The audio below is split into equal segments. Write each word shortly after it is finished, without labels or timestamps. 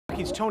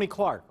Rockies' Tony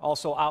Clark,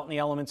 also out in the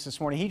elements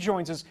this morning. He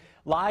joins us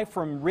live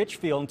from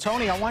Richfield. And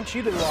Tony, I want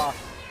you to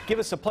give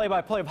us a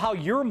play-by-play of how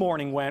your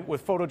morning went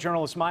with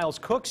photojournalist Miles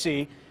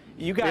Cooksey.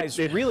 You guys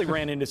really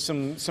ran into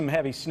some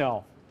heavy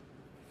snow.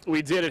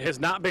 We did. It has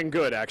not been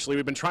good, actually.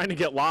 We've been trying to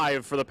get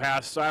live for the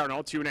past, I don't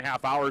know, 2.5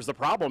 hours. The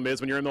problem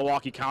is when you're in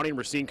Milwaukee County and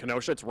we're seeing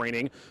Kenosha, it's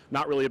raining,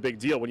 not really a big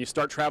deal. When you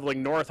start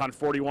traveling north on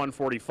 41,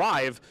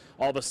 45,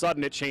 all of a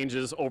sudden it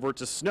changes over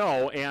to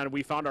snow, and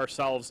we found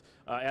ourselves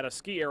at a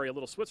ski area,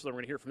 Little Switzerland.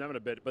 We're going to hear from them in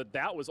a bit, but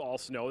that was all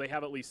snow. They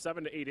have at least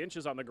 7 to 8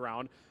 inches on the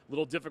ground. A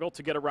little difficult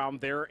to get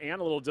around there and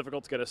a little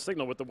difficult to get a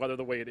signal with the weather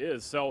the way it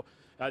is. So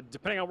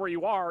depending on where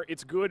you are,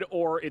 it's good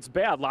or it's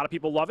bad. A lot of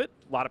people love it.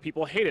 A lot of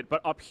people hate it.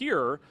 But up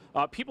here,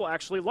 people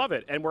actually love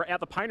it. And we're at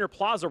the Pioneer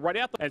Plaza right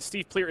at the, and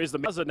Steve Pleer is the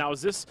plaza. Now,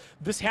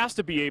 this has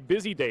to be a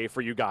busy day for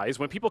you guys.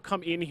 When people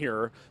come in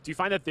here, do you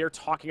find that they're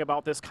talking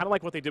about this, kind of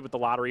like what they did with the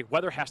lottery?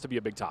 Weather has to be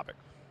a big topic.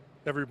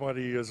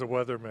 Everybody is a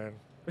weatherman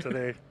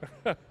today.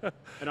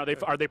 And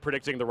are they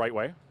predicting the right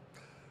way?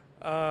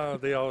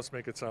 They always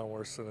make it sound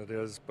worse than it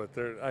is, but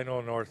I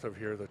know north of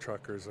here the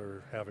truckers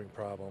are having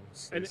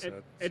problems.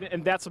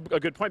 And that's a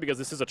good point, because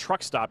this is a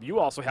truck stop. You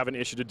also have an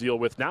issue to deal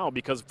with now,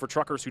 because for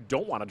truckers who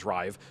don't want to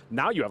drive,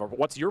 now you have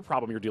what's your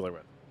problem you're dealing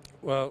with?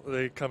 Well,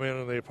 they come in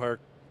and they park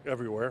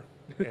everywhere,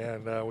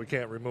 and we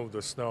can't remove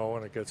the snow,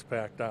 and it gets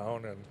packed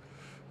down,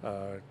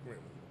 and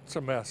it's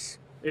a mess.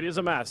 It is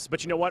a mess,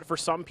 but you know what? For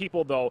some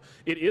people, though,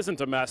 it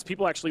isn't a mess.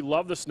 People actually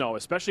love the snow,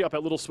 especially up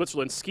at Little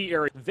Switzerland ski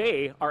area.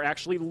 They are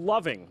actually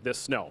loving this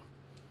snow.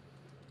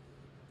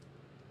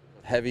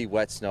 Heavy,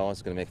 wet snow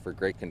is going to make for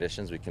great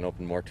conditions. We can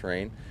open more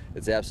terrain.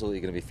 It's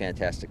absolutely going to be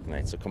fantastic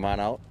tonight. So come on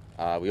out.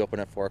 We open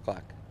at 4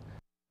 o'clock.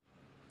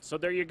 So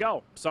there you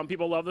go. Some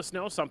people love the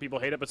snow, some people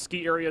hate it, but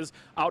ski areas,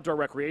 outdoor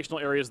recreational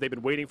areas, they've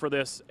been waiting for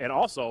this. And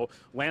also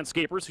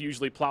landscapers who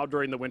usually plow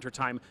during the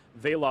wintertime,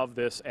 they love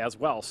this as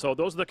well. So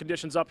those are the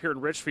conditions up here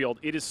in Richfield.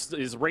 It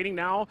is raining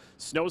now,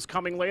 snow's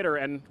coming later,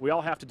 and we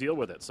all have to deal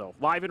with it. So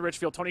live in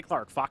Richfield, Tony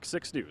Clark, Fox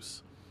 6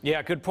 News.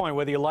 Yeah, good point.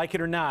 Whether you like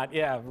it or not,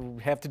 yeah,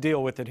 we have to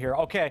deal with it here.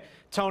 Okay,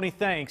 Tony,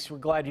 thanks. We're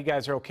glad you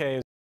guys are okay.